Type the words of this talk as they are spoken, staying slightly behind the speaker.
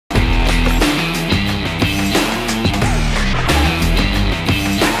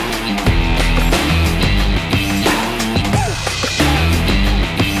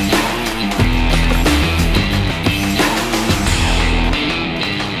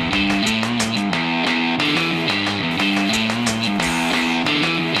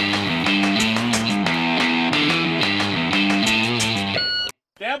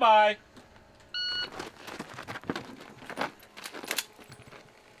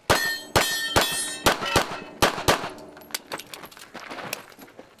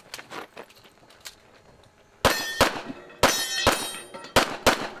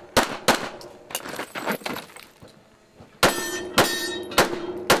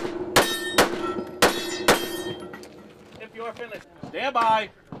are finished, stand by.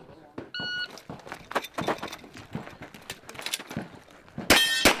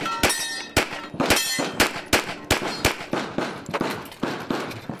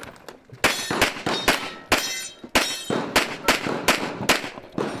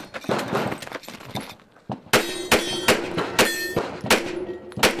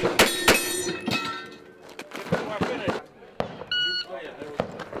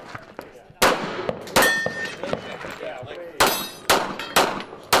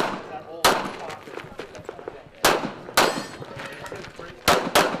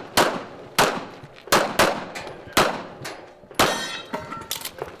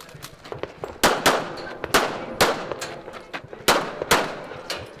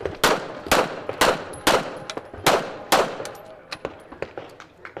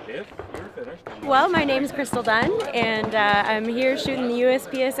 Well, my name is Kristin Dunn, and I'm here shooting the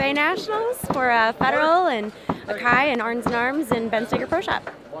USPSA Nationals for Federal and Akai and Arms and Arms and Ben Steger Pro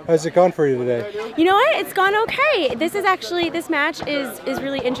Shop. How's it gone for you today? You know what? It's gone okay. This match is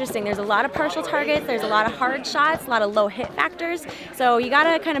really interesting. There's a lot of partial targets, there's a lot of hard shots, a lot of low hit factors. So you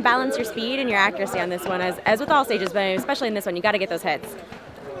got to kind of balance your speed and your accuracy on this one, as with all stages, but especially in this one, you got to get those hits.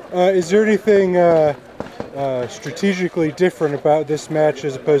 Is there anything strategically different about this match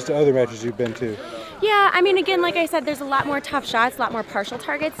as opposed to other matches you've been to? Yeah, I mean, again, like I said, there's a lot more tough shots, a lot more partial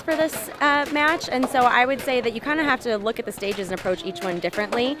targets for this match, and so I would say that you kind of have to look at the stages and approach each one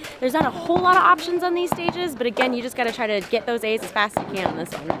differently. There's not a whole lot of options on these stages, but again, you just got to try to get those A's as fast as you can on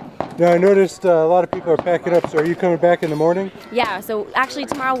this one. Now, I noticed a lot of people are packing up, so are you coming back in the morning? Yeah, so actually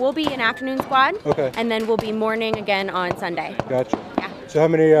tomorrow we'll be an afternoon squad, okay, and then we'll be morning again on Sunday. Gotcha. Yeah. So how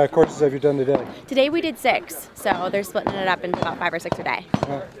many courses have you done today? Today we did 6, so they're splitting it up into about 5 or 6 a day.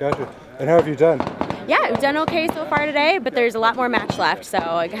 Oh, gotcha. And how have you done? Yeah, we've done okay so far today, but there's a lot more match left. So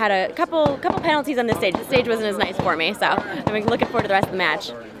I had a couple penalties on this stage. The stage wasn't as nice for me, so I'm looking forward to the rest of the match.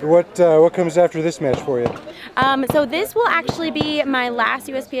 What comes after this match for you? So this will actually be my last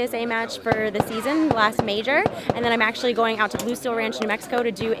USPSA match for the season, the last major, and then I'm actually going out to Blue Steel Ranch, New Mexico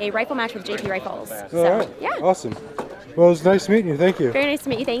to do a rifle match with JP Rifles. All right. Yeah. Awesome. Well, it was nice meeting you. Thank you. Very nice to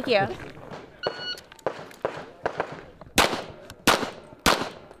meet you. Thank you.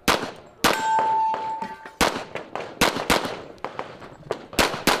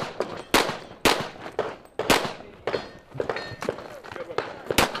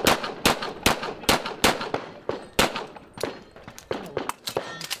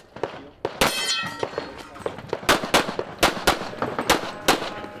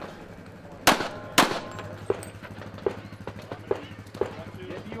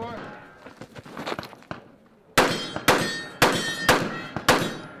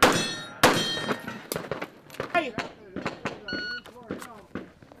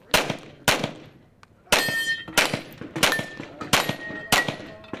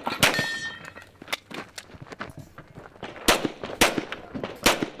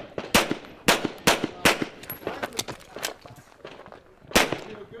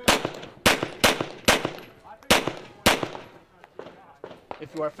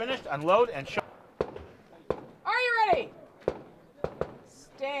 If you are finished, unload and show. Are you ready?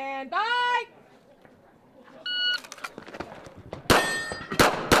 Stand by.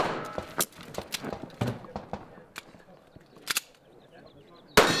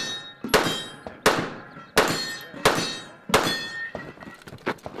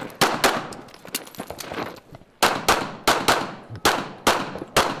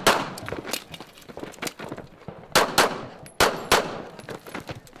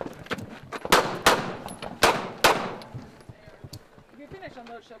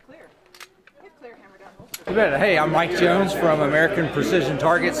 Hey, I'm Mike Jones from American Precision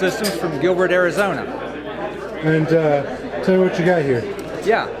Target Systems from Gilbert, Arizona. And tell me what you got here.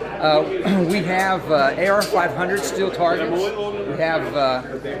 Yeah, we have AR-500 steel targets. We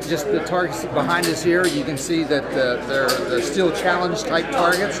have just the targets behind us here. You can see that they're the steel challenge type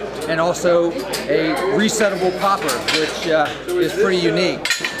targets, and also a resettable popper, which is pretty unique.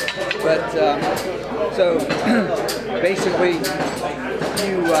 But so basically,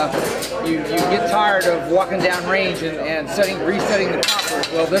 you get tired of walking down range and resetting the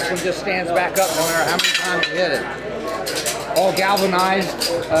poppers. Well, this one just stands back up no matter how many times you hit it. All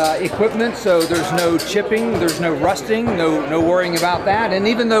galvanized equipment, so there's no chipping, there's no rusting, no worrying about that. And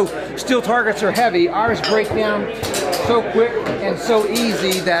even though steel targets are heavy, ours break down so quick and so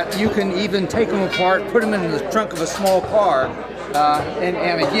easy that you can even take them apart, put them in the trunk of a small car,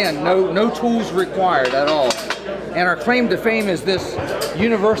 and again, no tools required at all. And our claim to fame is this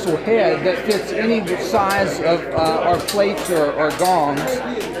universal head that fits any size of our plates or gongs.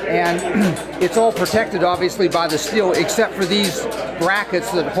 And it's all protected obviously by the steel except for these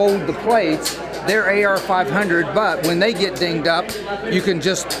brackets that hold the plates. They're AR500, but when they get dinged up, you can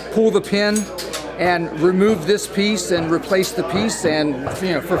just pull the pin and remove this piece and replace the piece, and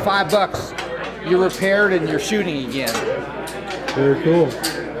you know, for $5 you're repaired and you're shooting again. Very cool.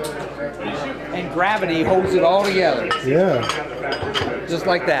 And gravity holds it all together. Yeah. Just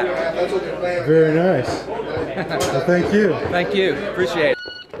like that. Very nice. Well, thank you. Thank you. Appreciate it.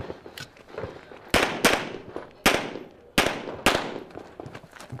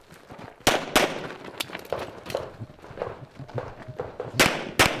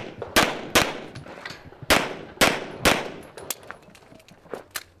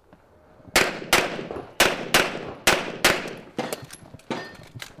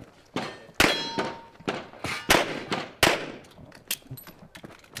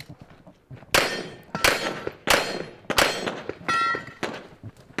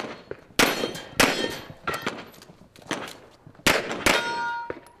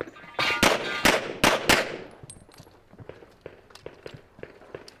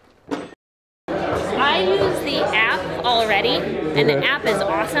 I use the app already, and the app is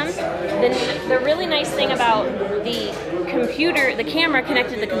awesome. The really nice thing about the computer, the camera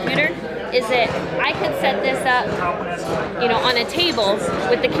connected to the computer, is that I could set this up, you know, on a table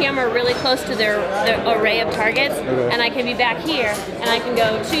with the camera really close to the array of targets, and I can be back here, and I can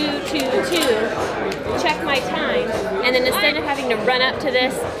go 2, 2, 2, check my time, and then instead of having to run up to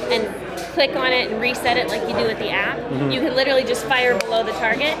this and click on it and reset it like you do with the app, you can literally just fire below the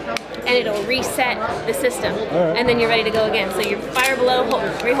target and it'll reset the system, and then you're ready to go again. So you fire below,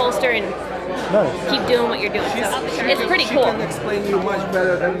 reholster, and keep doing what you're doing. So it's pretty cool. She can explain you much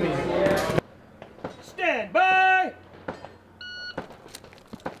better than me. Stand by!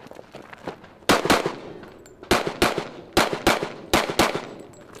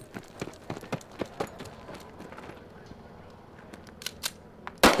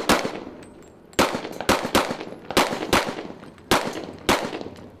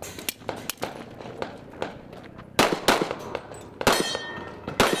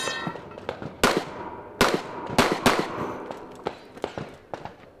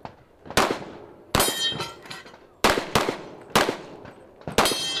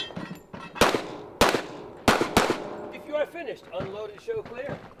 Finished. Unload and show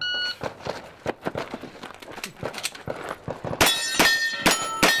clear.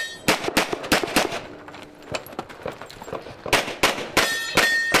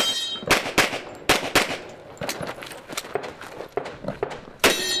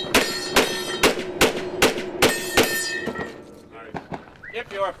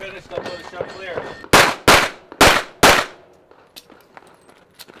 If you are finished, unload and show clear.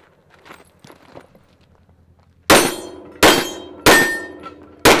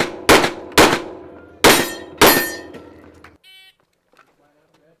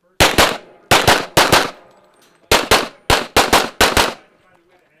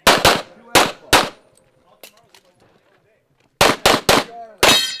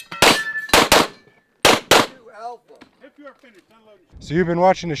 So you've been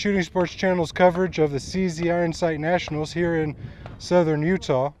watching the Shooting Sports Channel's coverage of the CZ Iron Sight Nationals here in southern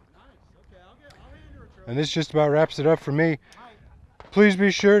Utah. And this just about wraps it up for me. Please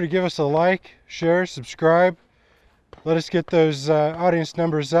be sure to give us a like, share, subscribe. Let us get those audience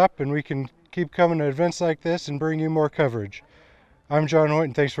numbers up, and we can keep coming to events like this and bring you more coverage. I'm John Hoyt,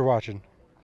 and thanks for watching.